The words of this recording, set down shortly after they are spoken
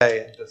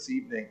And this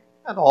evening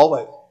and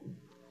always.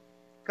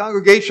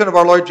 Congregation of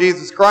our Lord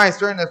Jesus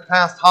Christ, during this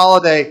past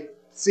holiday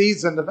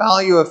season, the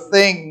value of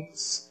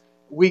things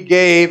we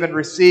gave and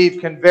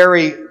received can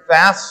vary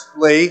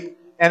vastly,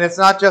 and it's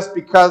not just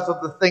because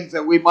of the things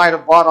that we might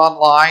have bought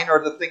online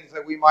or the things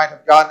that we might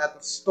have gotten at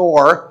the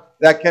store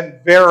that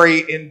can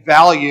vary in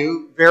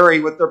value,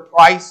 vary with their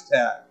price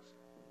tag.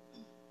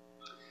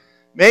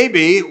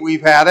 Maybe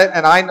we've had it,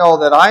 and I know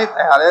that I've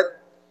had it,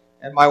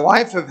 and my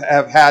wife has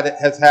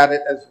had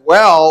it as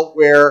well,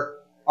 where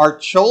our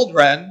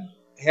children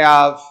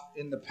have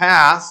in the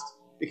past,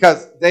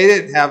 because they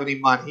didn't have any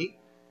money,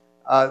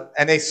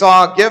 and they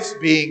saw gifts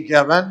being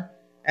given,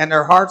 and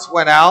their hearts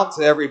went out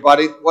to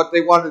everybody. What they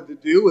wanted to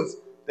do is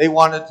they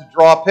wanted to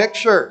draw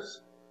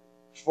pictures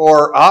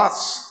for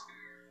us,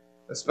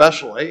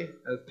 especially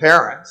as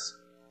parents,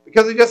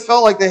 because they just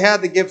felt like they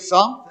had to give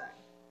something.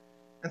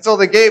 And so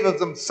they gave of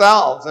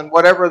themselves and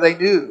whatever they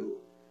knew.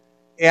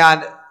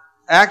 And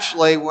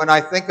actually, when I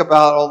think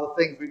about all the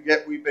things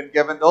we've been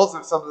given, those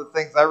are some of the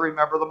things I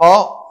remember the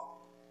most.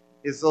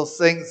 Is those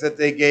things that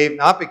they gave,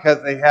 not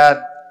because they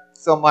had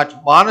so much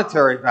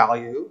monetary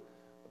value,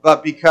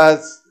 but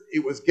because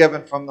it was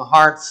given from the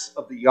hearts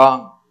of the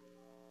young.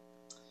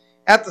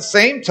 At the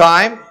same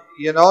time,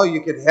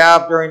 you could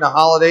have during the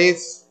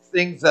holidays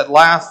things that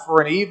last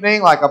for an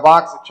evening, like a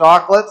box of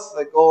chocolates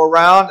that go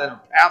around and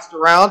are passed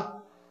around,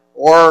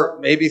 or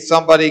maybe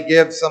somebody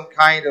gives some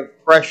kind of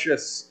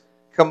precious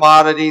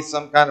commodity,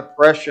 some kind of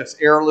precious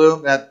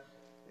heirloom that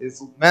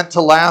is meant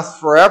to last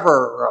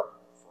forever,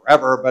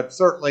 but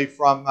certainly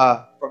from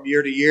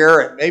year to year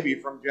and maybe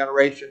from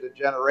generation to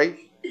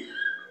generation.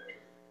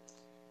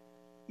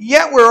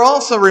 Yet we're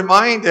also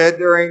reminded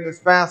during this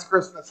past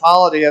Christmas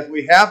holiday, as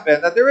we have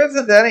been, that there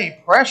isn't any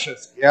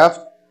precious gift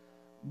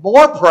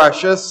more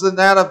precious than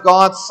that of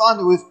God's Son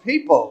to His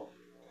people.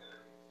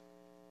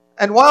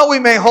 And while we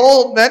may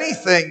hold many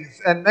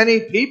things and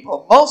many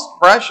people most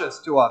precious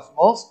to us,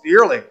 most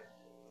dearly,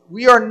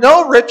 we are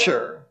no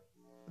richer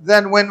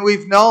than when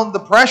we've known the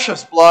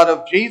precious blood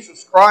of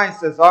Jesus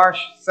Christ as our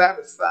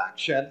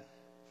satisfaction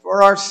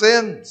for our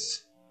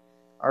sins,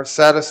 our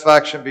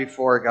satisfaction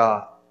before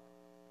God.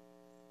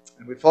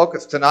 And we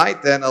focus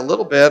tonight then a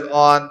little bit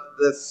on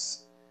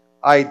this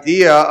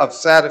idea of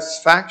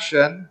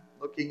satisfaction,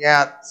 looking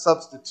at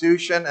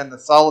substitution and the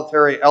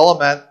solitary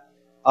element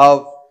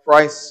of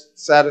Christ's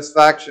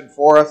satisfaction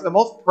for us, the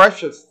most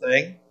precious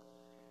thing.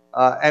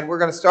 And we're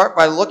going to start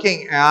by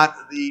looking at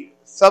the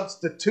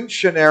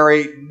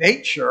substitutionary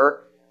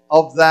nature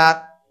of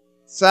that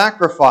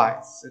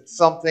sacrifice. It's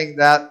something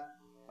that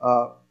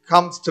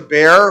comes to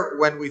bear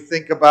when we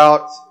think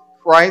about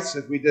Christ,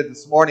 as we did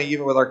this morning,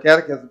 even with our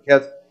catechism,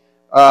 because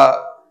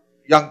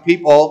young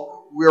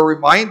people, we're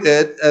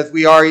reminded, as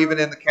we are even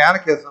in the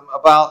catechism,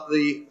 about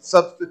the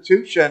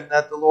substitution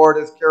that the Lord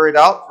has carried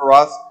out for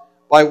us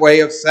by way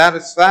of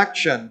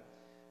satisfaction.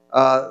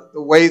 The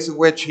ways in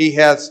which He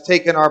has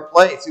taken our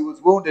place. He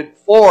was wounded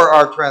for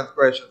our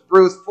transgressions,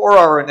 bruised for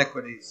our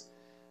iniquities.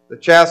 The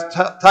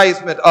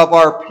chastisement of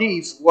our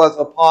peace was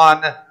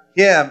upon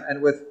Him,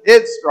 and with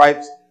His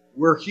stripes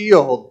we're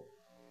healed.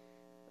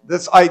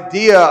 This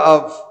idea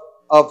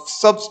of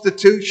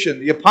substitution.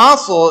 The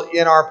apostle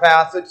in our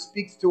passage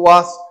speaks to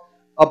us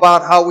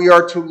about how we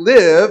are to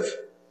live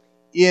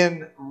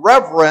in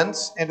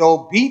reverence and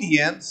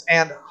obedience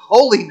and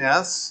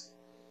holiness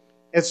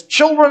as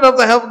children of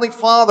the Heavenly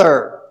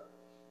Father,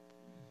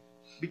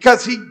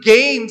 because He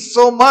gained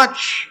so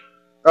much,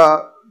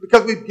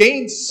 because we've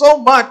gained so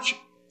much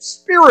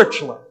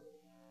spiritually.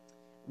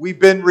 We've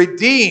been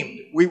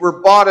redeemed. We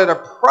were bought at a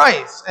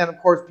price. And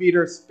of course,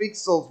 Peter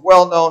speaks those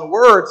well-known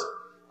words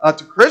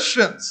to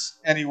Christians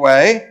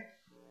anyway,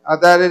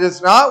 that it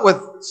is not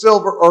with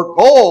silver or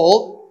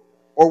gold,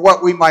 or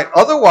what we might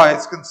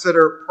otherwise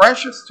consider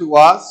precious to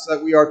us,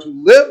 that we are to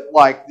live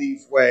like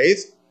these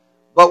ways,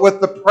 but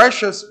with the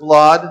precious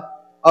blood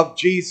of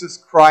Jesus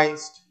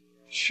Christ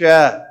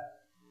shed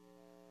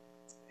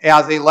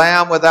as a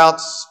lamb without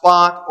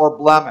spot or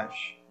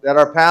blemish. That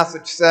our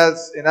passage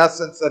says, in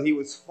essence, that He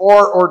was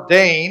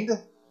foreordained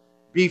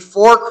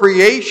before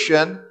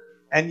creation,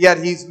 and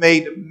yet He's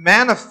made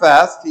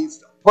manifest,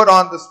 He's put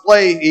on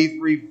display, He's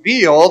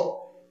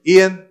revealed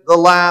in the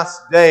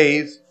last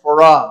days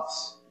for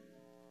us.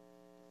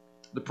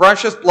 The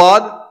precious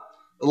blood,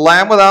 the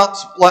Lamb without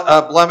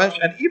blemish,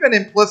 and even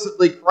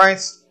implicitly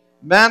Christ's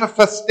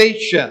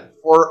manifestation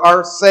for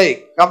our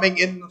sake, coming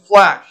in the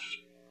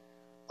flesh.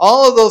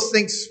 All of those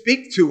things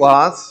speak to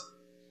us,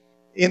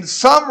 in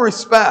some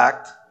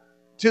respect,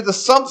 to the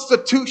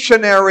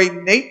substitutionary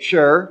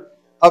nature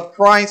of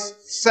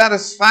Christ's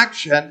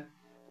satisfaction,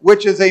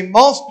 which is a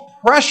most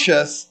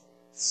precious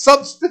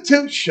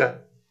substitution.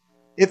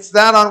 It's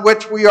that on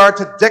which we are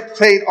to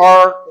dictate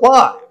our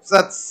lives.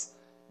 That's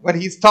when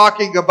he's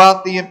talking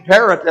about the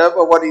imperative,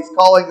 or what he's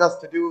calling us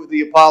to do, the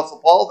Apostle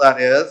Paul,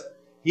 that is,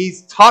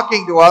 he's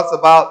talking to us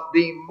about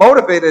being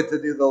motivated to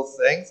do those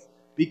things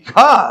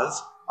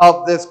because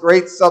of this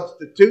great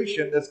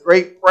substitution, this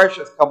great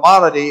precious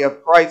commodity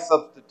of Christ's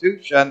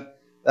substitution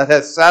that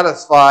has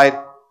satisfied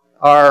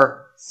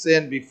our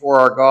sin before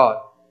our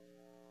God.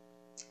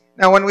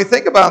 Now, when we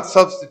think about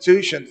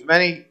substitutions,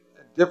 many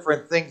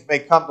different things may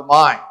come to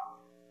mind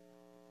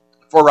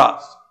for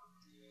us.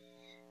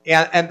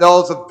 And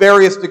those of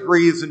various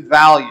degrees and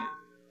value.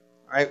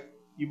 Right?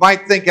 You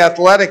might think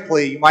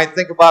athletically, you might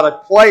think about a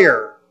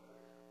player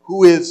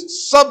who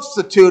is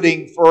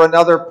substituting for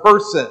another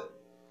person.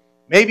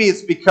 Maybe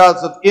it's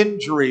because of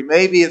injury.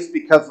 Maybe it's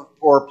because of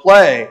poor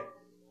play.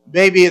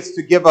 Maybe it's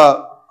to give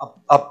a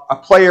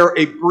player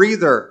a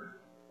breather.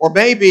 Or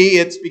maybe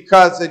it's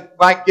because it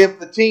might give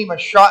the team a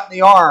shot in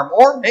the arm.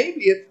 Or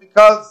maybe it's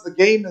because the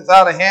game is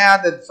out of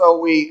hand and so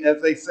we,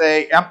 as they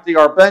say, empty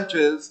our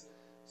benches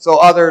so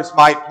others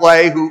might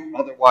play who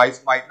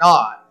otherwise might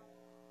not.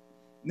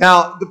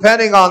 Now,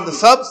 depending on the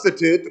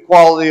substitute, the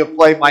quality of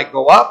play might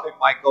go up, it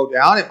might go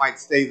down, it might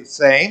stay the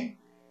same.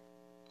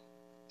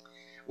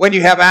 When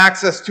you have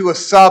access to a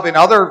sub in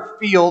other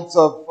fields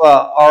of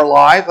our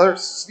lives, other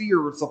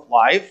spheres of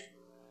life,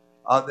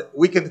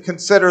 we can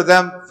consider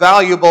them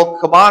valuable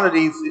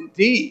commodities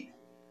indeed.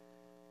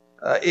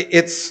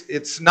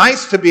 It's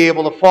nice to be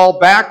able to fall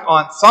back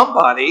on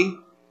somebody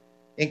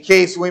in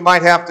case we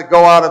might have to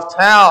go out of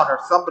town or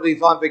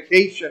somebody's on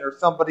vacation or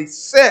somebody's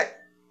sick.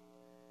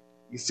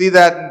 You see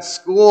that in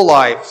school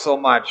life so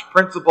much.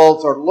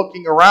 Principals are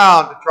looking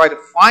around to try to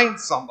find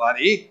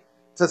somebody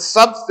to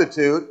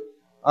substitute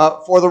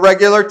for the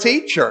regular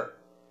teacher.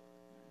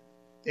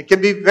 It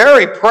can be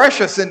very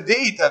precious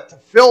indeed to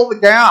fill the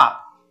gap,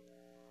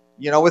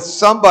 with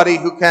somebody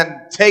who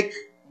can take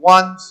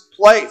one's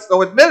place.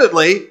 Though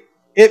admittedly,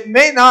 it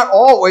may not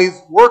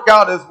always work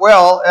out as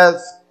well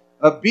as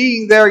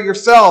being there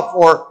yourself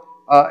or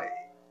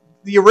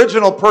the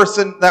original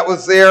person that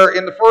was there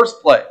in the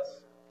first place.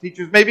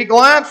 Teachers may be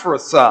glad for a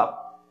sub,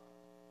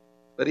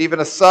 but even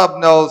a sub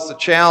knows the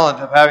challenge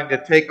of having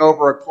to take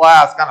over a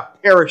class, kind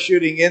of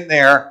parachuting in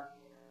there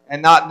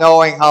and not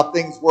knowing how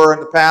things were in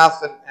the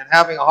past and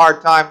having a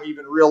hard time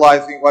even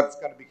realizing what's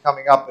going to be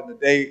coming up in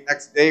the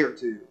next day or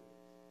two.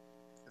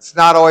 It's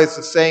not always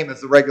the same as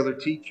the regular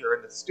teacher,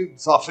 and the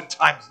students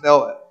oftentimes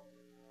know it.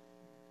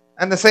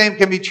 And the same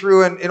can be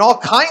true in all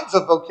kinds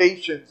of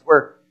vocations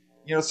where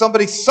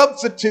somebody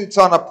substitutes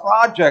on a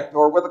project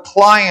or with a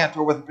client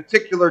or with a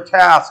particular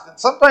task. And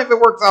sometimes it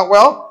works out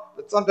well,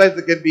 but sometimes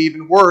it can be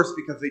even worse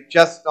because they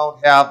just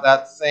don't have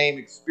that same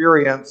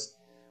experience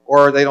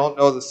or they don't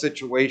know the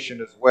situation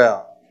as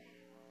well.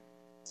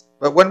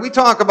 But when we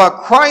talk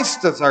about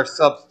Christ as our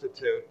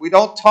substitute, we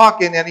don't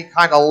talk in any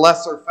kind of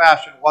lesser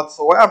fashion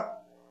whatsoever.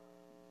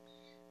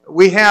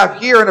 We have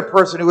here in a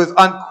person who is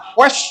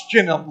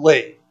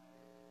unquestionably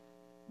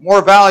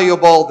more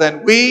valuable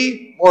than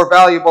we, more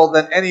valuable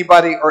than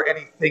anybody or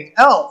anything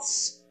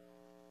else.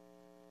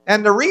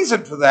 And the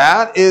reason for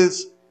that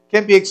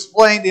can be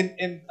explained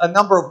in a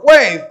number of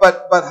ways,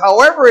 but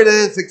however it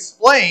is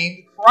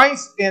explained,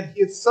 Christ and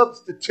his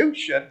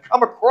substitution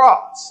come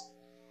across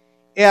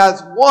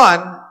as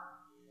one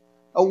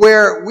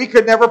where we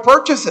could never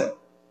purchase it.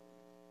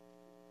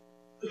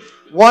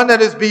 One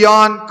that is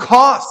beyond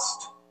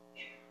cost.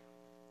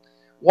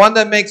 One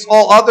that makes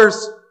all other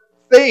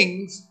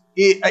things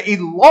a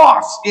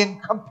loss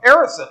in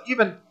comparison,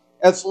 even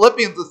as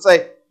Philippians would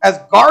say, as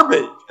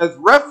garbage, as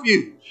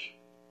refuge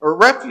or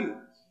refuse.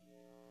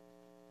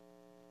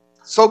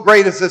 So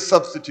great is this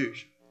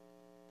substitution.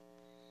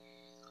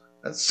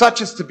 And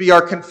such is to be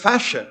our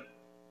confession.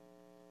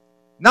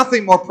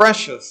 Nothing more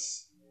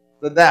precious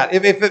than that.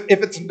 If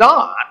it's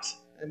not,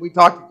 and we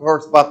talked, of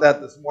course, about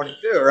that this morning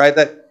too, right?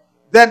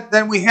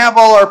 Then we have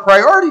all our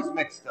priorities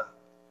mixed up.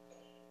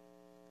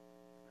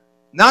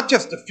 Not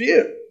just a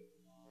few.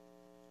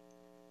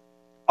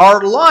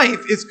 Our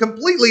life is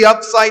completely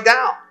upside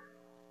down.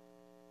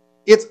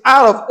 It's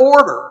out of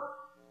order.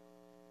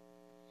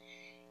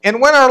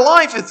 And when our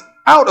life is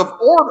out of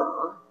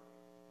order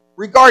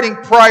regarding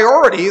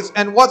priorities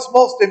and what's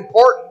most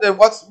important and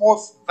what's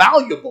most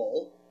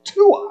valuable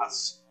to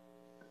us,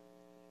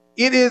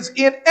 it is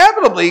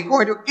inevitably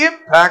going to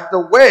impact the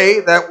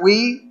way that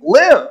we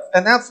live.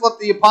 And that's what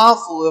the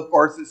apostle, of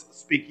course, is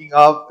speaking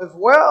of as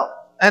well.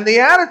 And the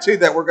attitude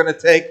that we're going to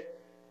take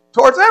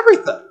towards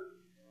everything.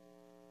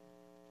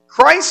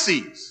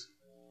 Crises,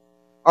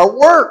 our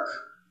work,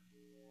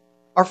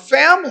 our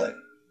family,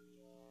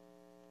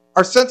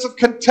 our sense of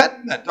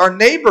contentment, our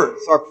neighbors,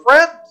 our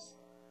friends,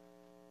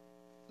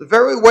 the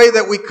very way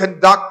that we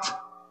conduct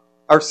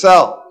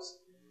ourselves.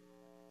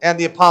 And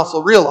the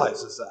apostle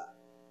realizes that.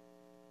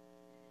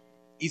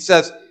 He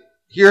says,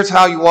 here's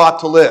how you ought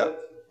to live.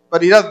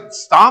 But he doesn't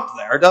stop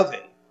there, does he?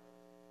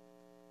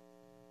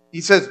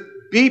 He says,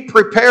 be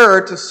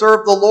prepared to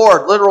serve the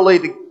Lord, literally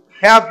to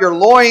have your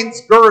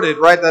loins girded,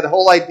 right? That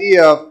whole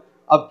idea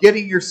of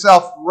getting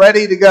yourself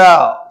ready to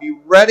go. Be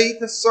ready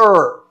to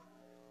serve.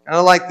 Kind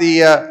of like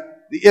the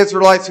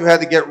Israelites who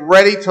had to get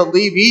ready to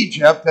leave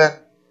Egypt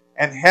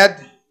and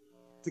head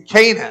to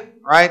Canaan,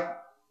 right?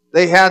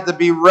 They had to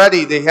be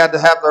ready. They had to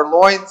have their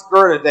loins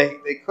girded.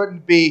 They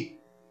couldn't be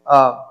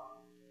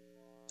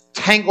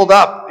tangled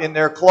up in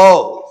their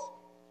clothes.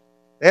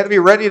 They had to be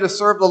ready to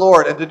serve the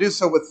Lord and to do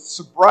so with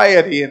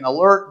sobriety and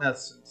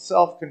alertness and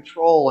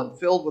self-control and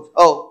filled with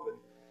hope, and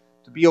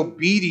to be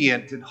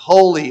obedient and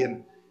holy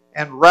and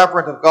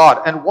reverent of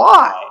God. And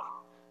why?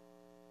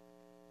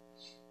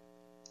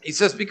 He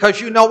says,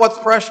 because you know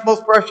what's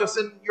most precious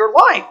in your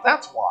life.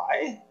 That's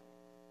why.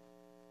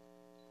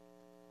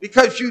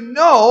 Because you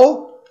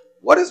know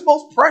what is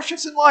most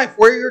precious in life.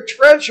 Where your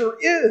treasure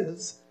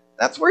is,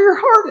 that's where your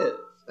heart is.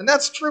 And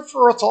that's true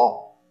for us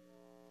all.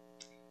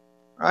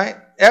 Right?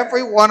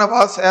 Every one of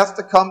us has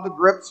to come to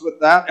grips with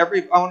that.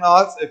 Every one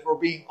of us, if we're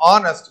being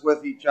honest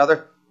with each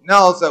other,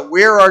 knows that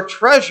where our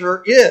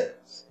treasure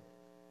is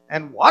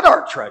and what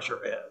our treasure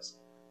is,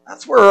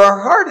 that's where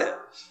our heart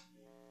is.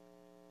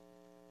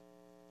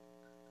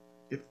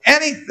 If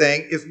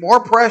anything is more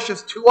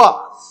precious to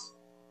us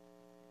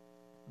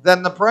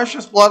than the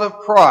precious blood of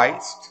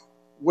Christ,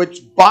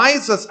 which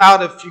buys us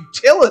out of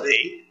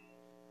futility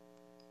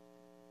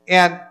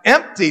and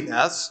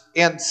emptiness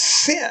and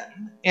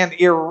sin and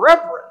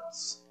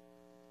irreverence,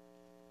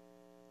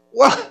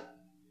 well,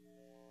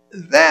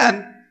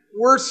 then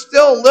we're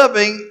still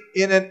living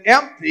in an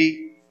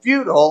empty,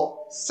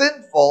 futile,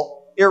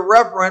 sinful,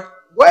 irreverent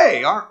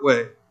way, aren't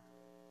we?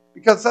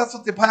 Because that's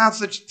what the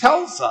passage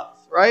tells us,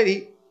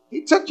 right?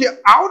 He took you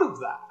out of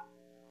that.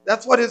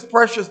 That's what his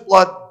precious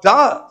blood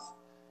does.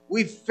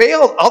 We've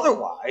failed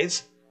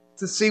otherwise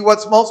to see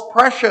what's most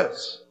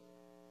precious.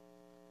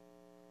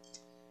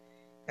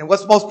 And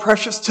what's most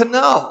precious to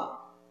know.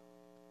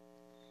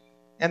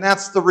 And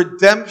that's the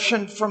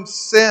redemption from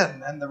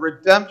sin and the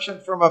redemption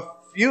from a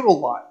futile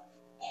life.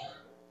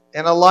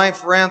 And a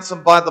life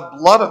ransomed by the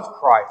blood of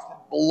Christ and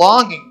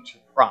belonging to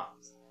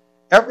Christ.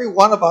 Every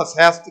one of us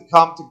has to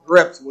come to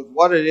grips with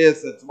what it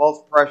is that's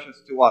most precious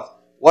to us.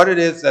 What it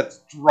is that's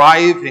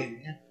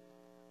driving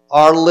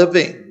our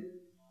living.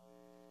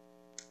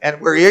 And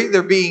we're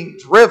either being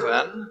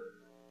driven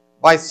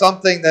by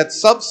something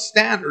that's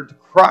substandard to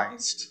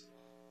Christ,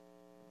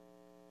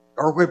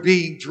 or we're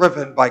being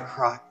driven by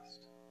Christ.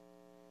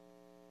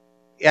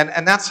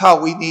 And that's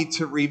how we need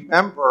to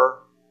remember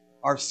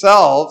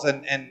ourselves,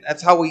 and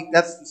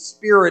that's the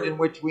spirit in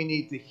which we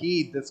need to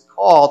heed this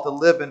call to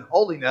live in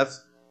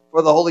holiness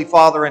for the Holy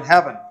Father in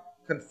heaven.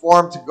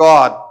 Conform to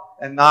God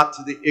and not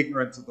to the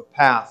ignorance of the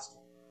past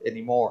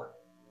anymore.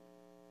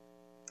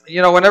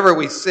 You know, whenever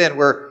we sin,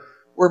 we're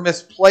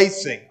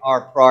misplacing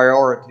our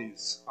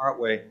priorities, aren't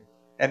we?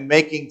 And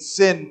making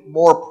sin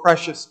more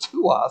precious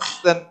to us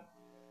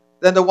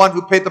than the one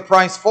who paid the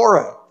price for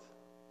it.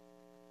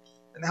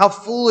 And how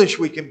foolish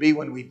we can be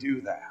when we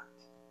do that.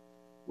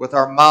 With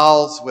our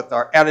mouths, with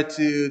our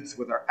attitudes,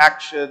 with our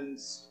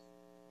actions.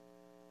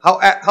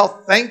 How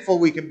thankful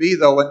we can be,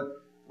 though, when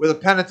with a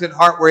penitent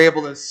heart we're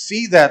able to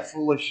see that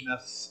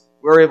foolishness.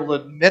 We're able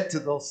to admit to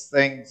those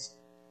things.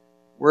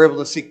 We're able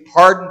to seek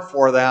pardon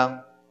for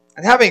them.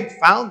 And having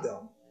found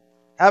them,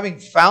 having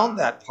found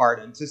that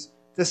pardon,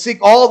 to seek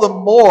all the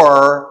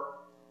more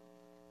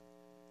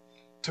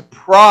to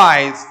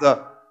prize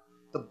the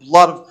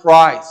blood of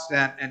Christ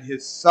and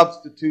his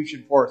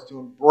substitution for us, to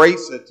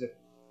embrace it,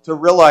 to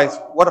realize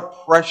what a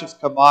precious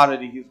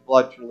commodity his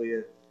blood truly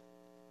is.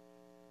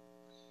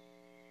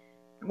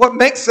 And what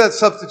makes that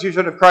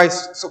substitution of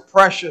Christ so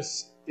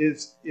precious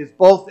is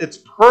both its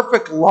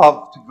perfect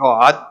love to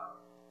God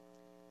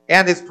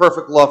and his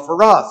perfect love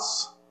for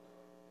us.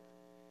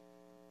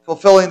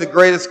 Fulfilling the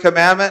greatest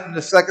commandment and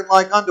the second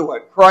like unto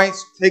it.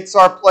 Christ takes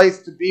our place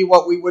to be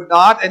what we would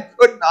not and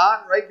could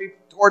not, right, be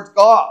towards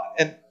God.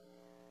 And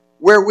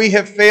where we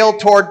have failed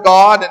toward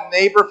God and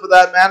neighbor for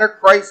that matter,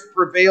 Christ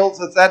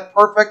prevails as that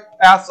perfect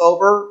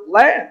Passover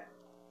lamb.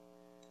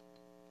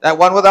 That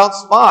one without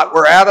spot.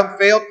 Where Adam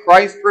failed,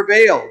 Christ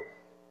prevailed.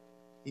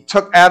 He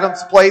took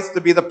Adam's place to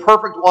be the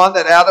perfect one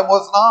that Adam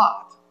was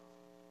not.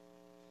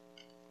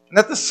 And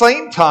at the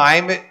same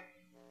time,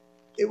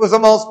 it was a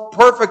most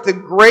perfect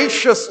and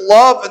gracious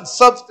love and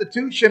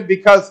substitution,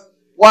 because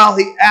while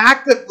he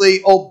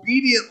actively,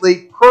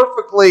 obediently,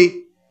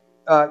 perfectly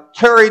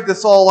carried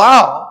this all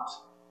out,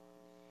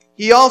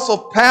 he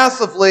also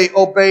passively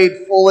obeyed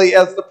fully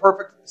as the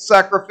perfect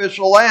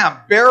sacrificial lamb,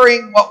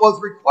 bearing what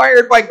was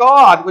required by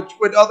God, which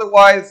would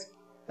otherwise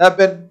have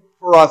been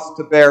for us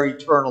to bear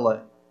eternally.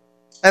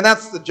 And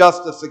that's the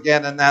justice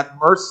again and that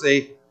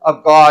mercy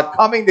of God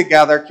coming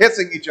together,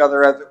 kissing each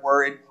other, as it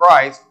were, in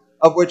Christ,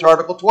 of which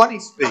Article 20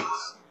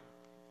 speaks.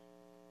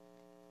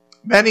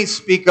 Many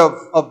speak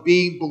of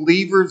being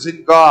believers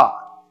in God.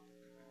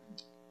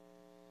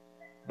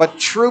 But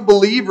true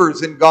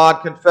believers in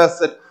God confess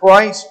that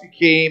Christ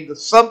became the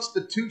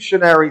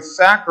substitutionary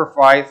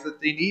sacrifice that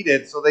they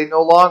needed, so they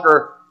no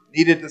longer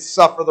needed to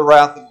suffer the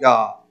wrath of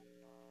God.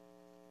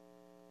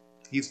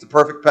 He's the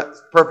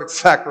perfect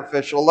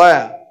sacrificial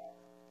lamb.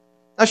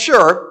 Now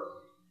sure,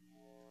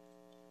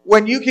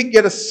 when you can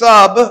get a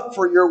sub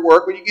for your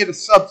work, when you get a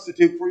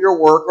substitute for your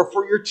work or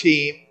for your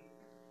team,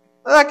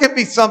 that can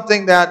be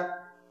something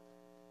that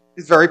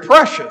is very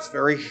precious,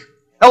 very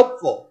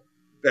helpful,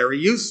 very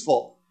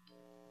useful.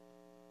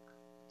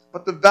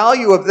 But the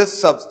value of this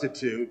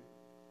substitute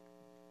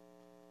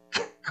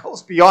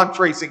goes beyond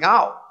tracing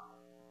out.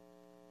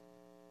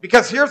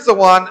 Because here's the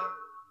one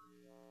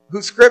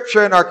who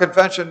Scripture in our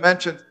confession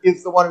mentions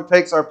is the one who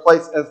takes our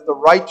place as the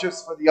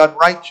righteous for the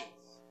unrighteous.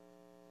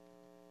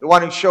 The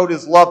one who showed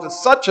his love to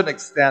such an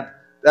extent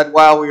that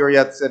while we were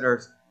yet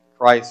sinners,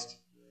 Christ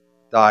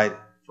died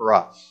for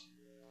us.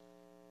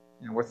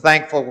 And we're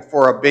thankful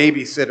for a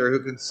babysitter who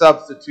can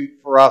substitute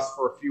for us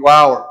for a few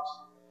hours.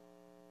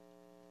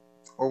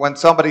 Or when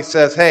somebody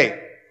says,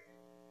 hey,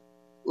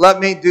 let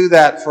me do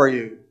that for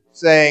you,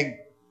 saying,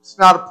 it's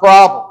not a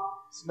problem,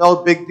 it's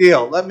no big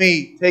deal, let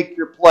me take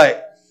your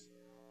place.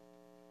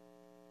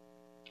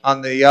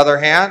 On the other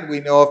hand, we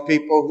know of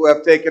people who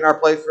have taken our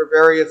place for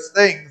various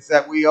things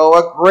that we owe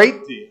a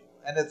great deal.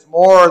 And it's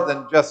more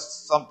than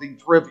just something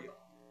trivial.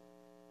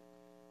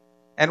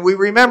 And we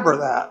remember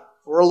that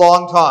for a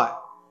long time.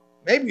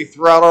 Maybe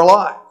throughout our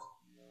lives.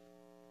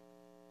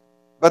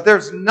 But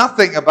there's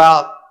nothing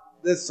about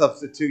this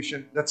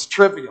substitution that's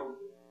trivial.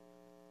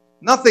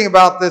 Nothing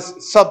about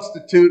this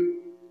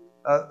substitute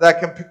that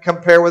can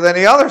compare with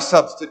any other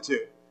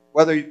substitute.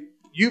 Whether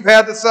you've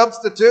had to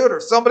substitute or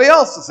somebody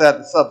else has had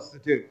to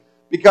substitute.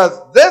 Because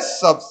this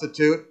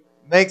substitute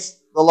makes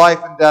the life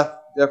and death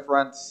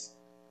difference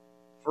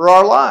for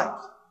our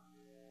lives.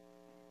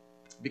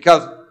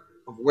 Because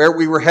of where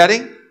we were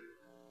heading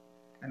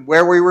and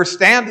where we were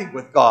standing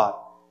with God.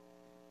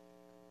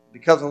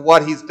 Because of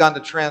what He's done to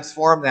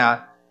transform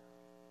that.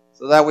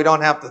 So that we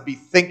don't have to be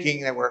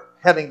thinking that we're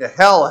heading to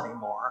hell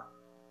anymore.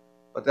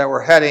 But that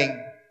we're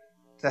heading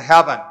to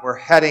heaven. We're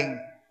heading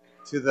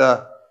to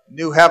the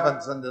new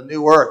heavens and the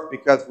new earth.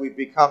 Because we've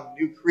become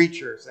new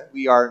creatures. And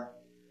we are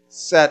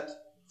set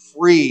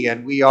free.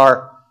 And we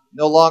are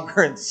no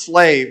longer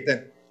enslaved.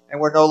 And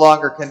we're no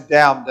longer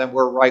condemned. And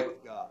we're right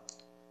with God.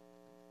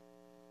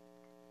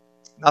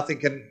 Nothing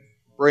can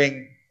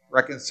bring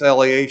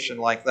reconciliation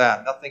like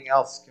that. Nothing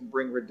else can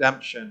bring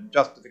redemption,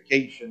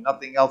 justification.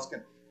 Nothing else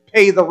can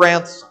pay the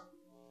ransom.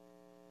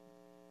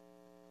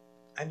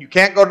 And you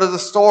can't go to the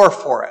store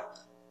for it.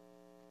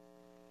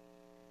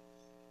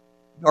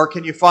 Nor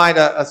can you find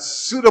a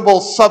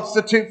suitable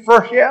substitute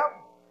for Him.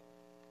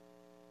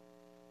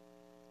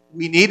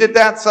 We needed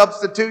that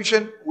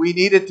substitution. We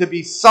needed to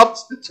be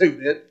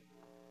substituted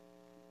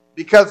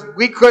because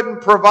we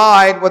couldn't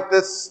provide what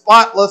this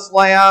spotless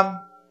Lamb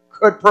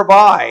could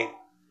provide.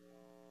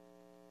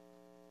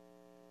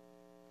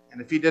 And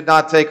if He did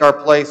not take our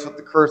place with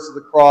the curse of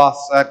the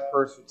cross, that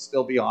curse would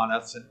still be on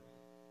us. And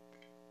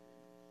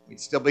we'd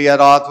still be at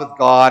odds with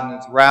God. And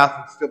His wrath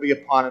would still be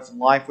upon us. And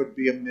life would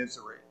be a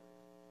misery.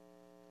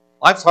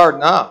 Life's hard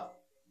enough.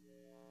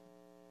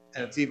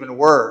 And it's even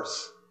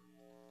worse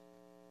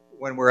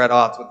when we're at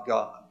odds with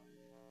God.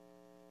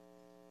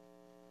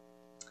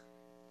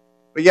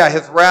 But yeah,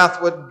 His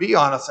wrath wouldn't be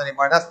on us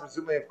anymore. And that's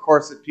presumably, of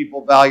course, that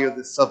people value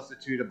this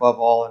substitute above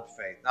all in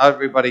faith. Not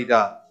everybody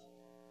does.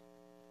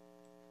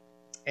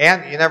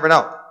 And you never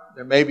know.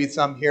 There may be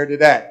some here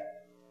today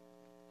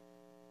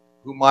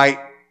who might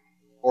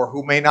or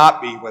who may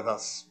not be with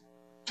us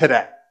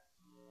today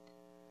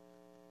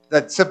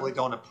that simply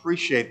don't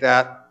appreciate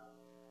that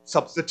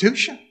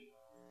substitution.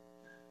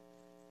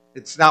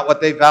 It's not what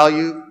they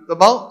value the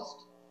most.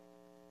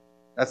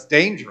 That's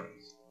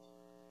dangerous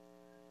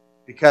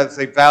because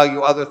they value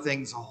other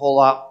things a whole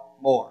lot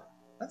more.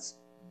 That's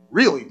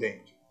really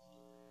dangerous.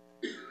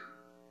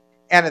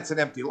 And it's an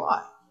empty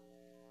life.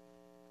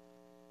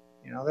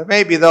 You know, there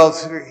may be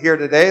those here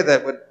today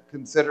that would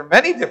consider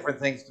many different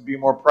things to be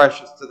more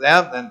precious to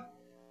them than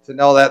to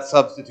know that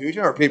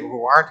substitution, or people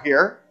who aren't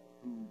here,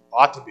 who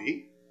ought to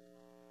be.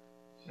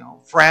 You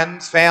know,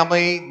 friends,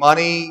 family,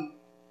 money,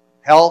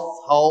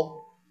 health,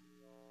 home.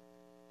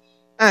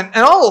 And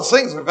all those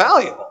things are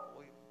valuable.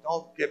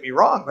 Don't get me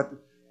wrong, but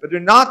they're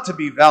not to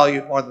be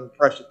valued more than the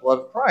precious blood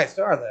of Christ,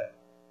 are they?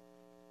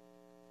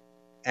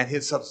 And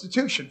His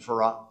substitution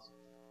for us.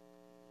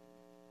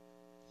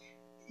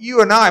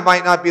 You and I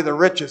might not be the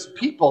richest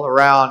people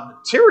around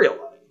materially.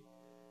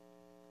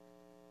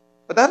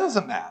 But that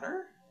doesn't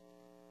matter.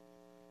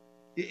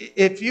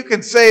 If you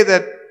can say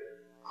that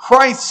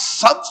Christ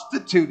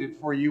substituted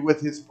for you with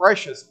His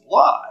precious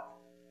blood,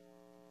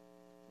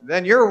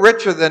 then you're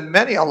richer than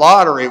many a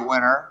lottery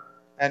winner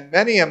and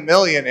many a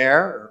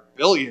millionaire or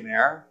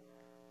billionaire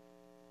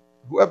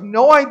who have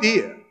no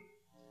idea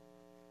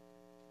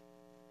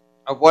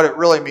of what it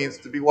really means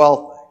to be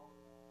wealthy.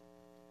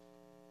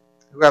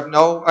 Who have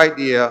no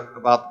idea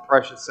about the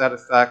precious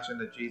satisfaction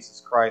that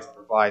Jesus Christ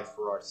provides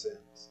for our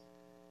sins.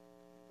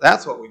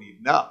 That's what we need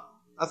to know.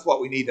 That's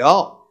what we need to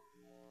own.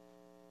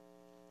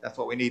 That's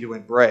what we need to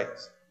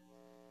embrace.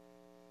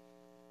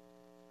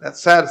 That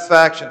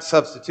satisfaction is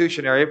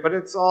substitutionary, but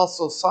it's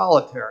also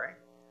solitary.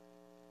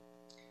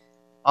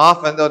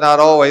 Often, though not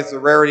always, the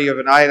rarity of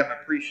an item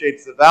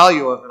appreciates the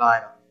value of an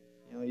item.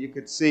 You know, you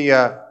could see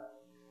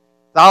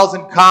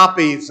 1,000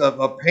 copies of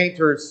a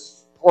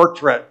painter's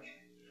portrait,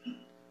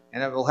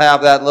 and it will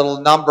have that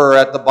little number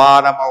at the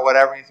bottom or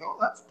whatever. You say, oh,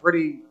 that's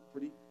pretty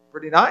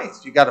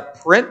nice. You got a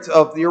print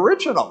of the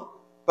original.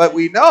 But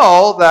we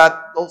know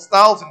that those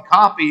 1,000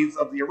 copies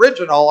of the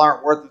original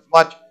aren't worth as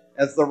much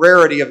as the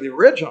rarity of the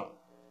original.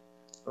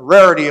 The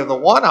rarity of the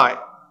one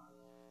item.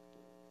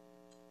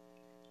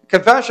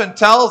 Confession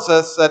tells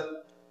us that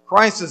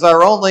Christ is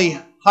our only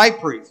high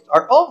priest,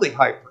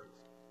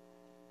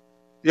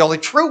 the only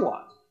true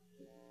one.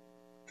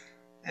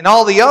 And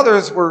all the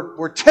others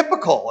were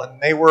typical,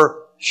 and they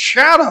were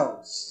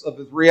shadows of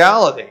his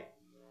reality.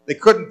 They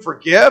couldn't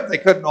forgive. They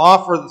couldn't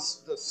offer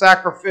the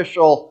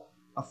sacrificial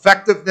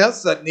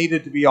effectiveness that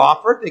needed to be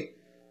offered.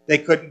 They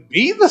couldn't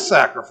be the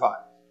sacrifice.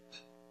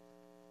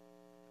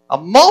 A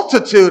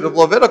multitude of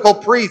Levitical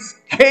priests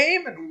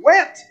came and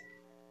went.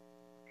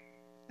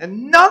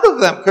 And none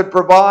of them could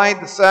provide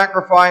the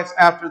sacrifice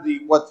after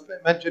what's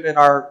mentioned in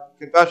our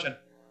confession.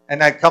 And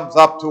that comes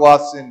up to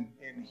us in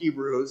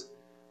Hebrews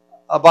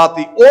about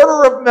the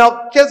order of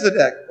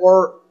Melchizedek,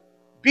 or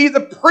be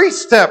the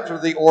priest after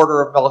the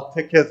order of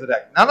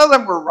Melchizedek. None of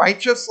them were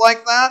righteous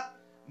like that.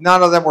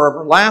 None of them were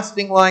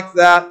everlasting like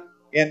that.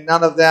 And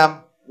none of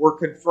them were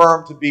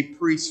confirmed to be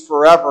priests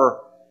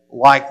forever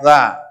like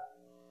that.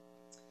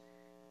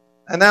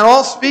 And that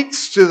all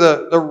speaks to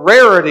the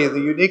rarity, the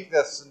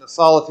uniqueness, and the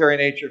solitary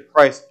nature of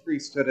Christ's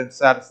priesthood and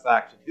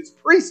satisfaction. His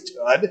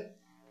priesthood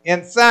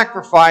and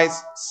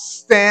sacrifice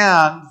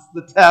stands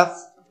the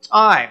test of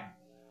time.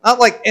 Not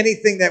like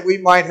anything that we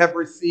might have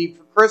received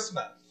for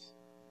Christmas.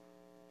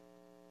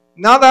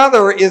 None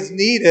other is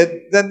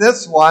needed than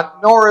this one,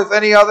 nor is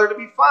any other to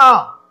be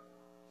found.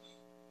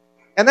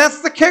 And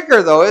that's the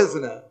kicker, though,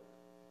 isn't it?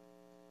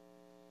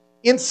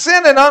 In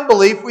sin and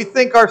unbelief, we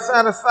think our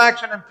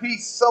satisfaction and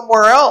peace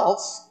somewhere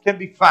else can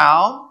be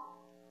found,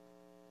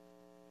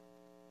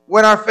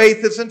 when our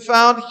faith isn't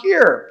found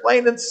here,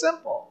 plain and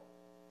simple.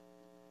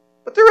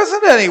 But there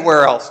isn't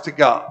anywhere else to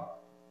go.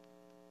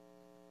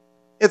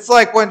 It's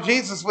like when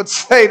Jesus would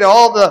say to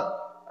all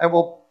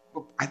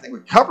I think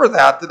we cover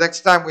that the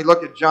next time we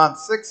look at John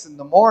 6 in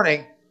the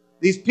morning.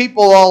 These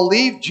people all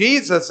leave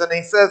Jesus, and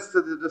he says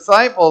to the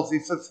disciples, he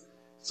says,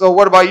 "So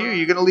what about you?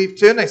 You going to leave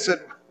too?" And they said,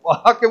 "Well,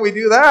 how can we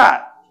do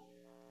that?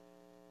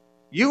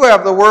 You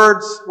have the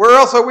words, where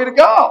else are we to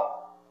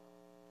go?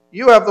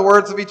 You have the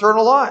words of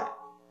eternal life."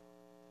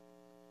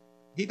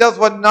 He does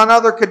what none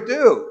other could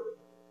do,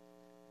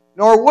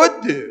 nor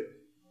would do.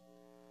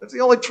 That's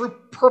the only true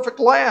perfect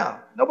Lamb.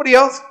 Nobody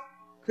else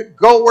could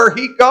go where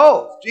he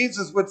goes.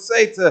 Jesus would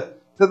say to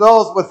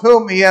those with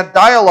whom he had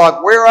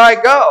dialogue, "Where I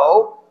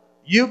go,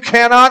 you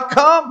cannot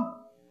come."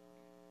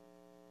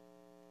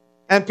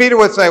 And Peter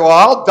would say, "Well,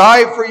 I'll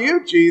die for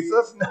you,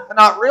 Jesus,"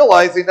 not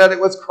realizing that it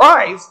was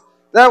Christ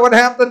that would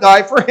have to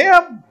die for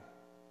him,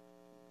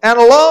 and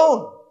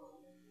alone.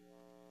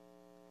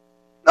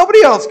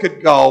 Nobody else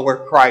could go where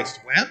Christ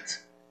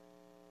went,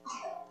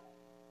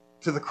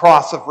 to the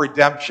cross of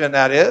redemption,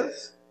 that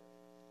is.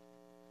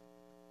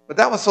 But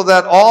that was so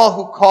that all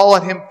who call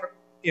on him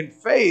in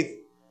faith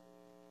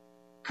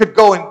could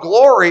go in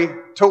glory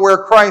to where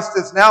Christ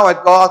is now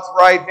at God's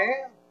right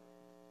hand.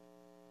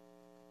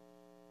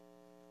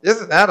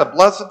 Isn't that a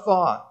blessed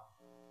thought?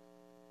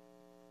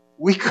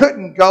 We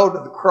couldn't go to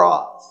the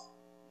cross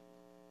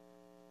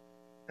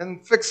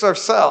and fix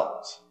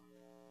ourselves.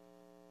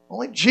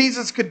 Only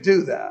Jesus could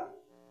do that.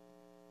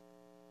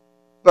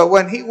 But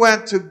when he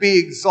went to be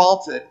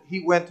exalted,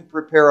 he went to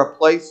prepare a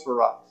place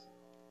for us,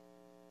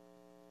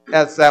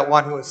 as that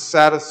one who is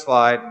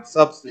satisfied and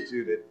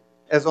substituted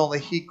as only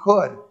he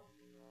could.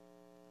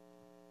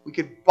 We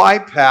could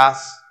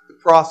bypass the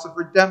cross of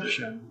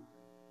redemption,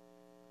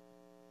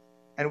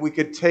 and we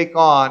could take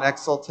on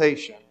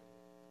exaltation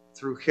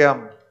through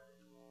him.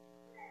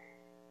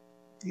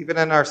 Even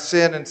in our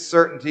sin and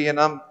certainty and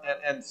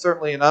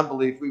certainly in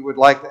unbelief, we would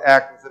like to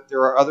act as if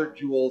there are other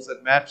jewels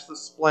that match the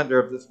splendor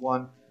of this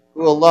one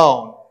who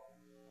alone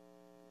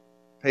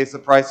pays the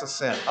price of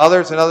sin.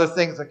 Others and other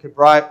things that could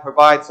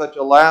provide such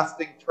a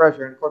lasting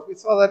treasure. And of course, we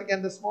saw that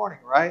again this morning,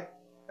 right?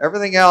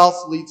 Everything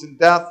else leads in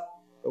death,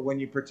 but when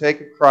you partake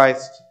of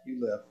Christ,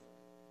 you live.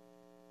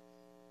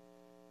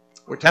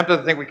 We're tempted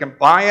to think we can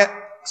buy it,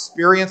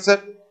 experience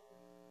it,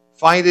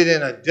 find it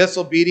in a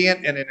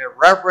disobedient and an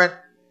irreverent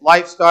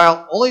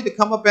lifestyle, only to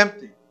come up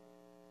empty.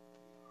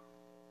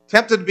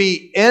 Tempted to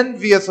be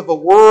envious of a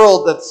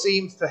world that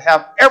seems to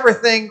have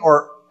everything,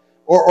 or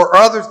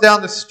others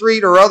down the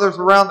street, or others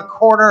around the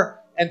corner,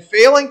 and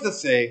failing to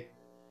see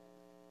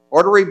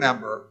or to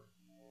remember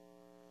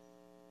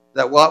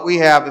that what we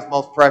have is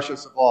most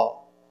precious of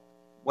all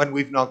when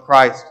we've known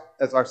Christ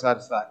as our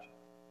satisfaction.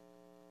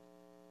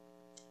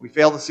 We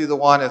fail to see the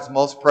one as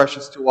most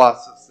precious to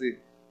us as the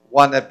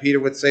one that Peter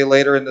would say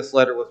later in this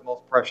letter was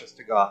most precious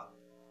to God.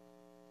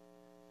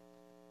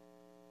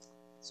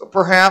 So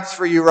perhaps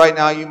for you right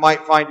now, you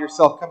might find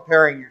yourself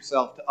comparing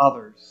yourself to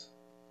others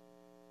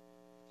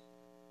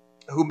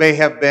who may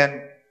have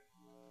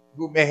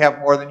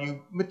more than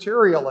you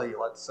materially,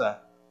 let's say.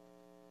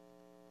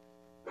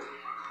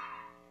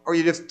 Or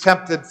you're just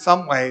tempted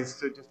some ways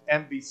to just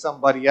envy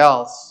somebody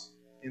else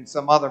in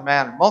some other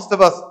manner. Most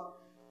of us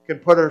can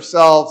put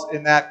ourselves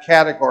in that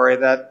category,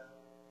 that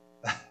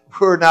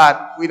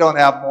we don't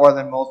have more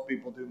than most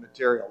people do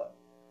materially.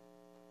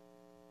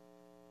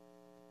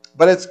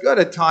 But it's good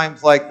at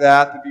times like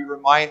that to be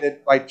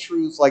reminded by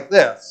truths like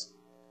this,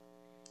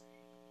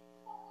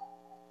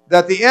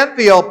 that the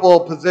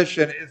enviable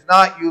position is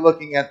not you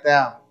looking at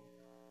them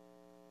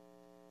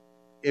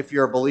if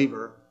you're a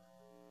believer.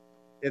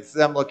 It's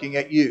them looking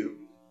at you.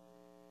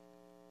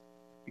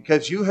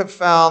 Because you have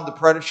found the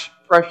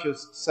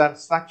precious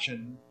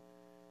satisfaction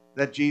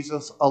that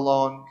Jesus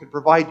alone could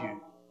provide you.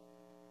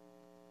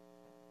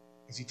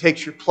 As He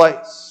takes your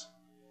place.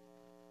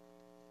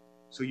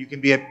 So you can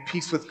be at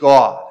peace with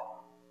God.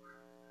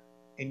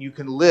 And you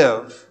can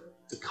live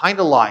the kind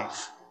of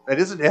life that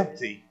isn't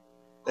empty,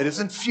 that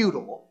isn't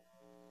futile,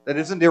 that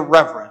isn't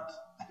irreverent,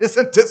 that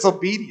isn't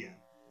disobedient.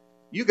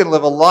 You can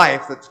live a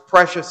life that's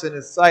precious in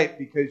His sight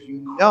because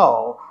you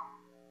know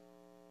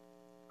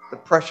the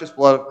precious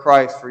blood of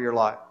Christ for your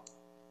life.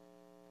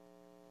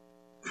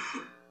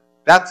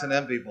 That's an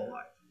enviable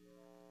life.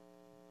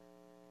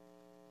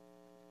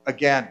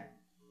 Again,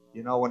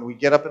 when we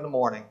get up in the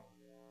morning,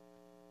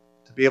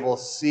 to be able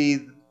to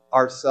see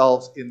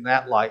ourselves in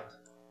that light,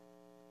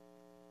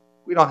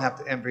 we don't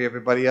have to envy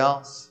everybody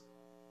else.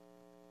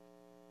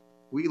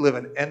 We live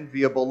an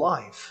enviable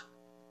life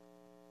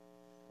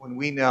when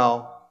we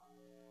know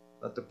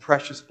that the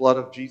precious blood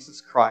of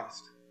Jesus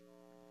Christ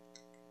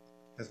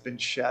has been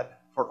shed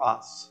for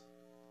us.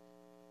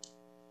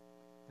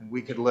 And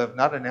we could live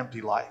not an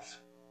empty life,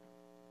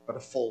 but a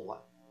full one.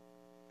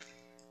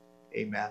 Amen.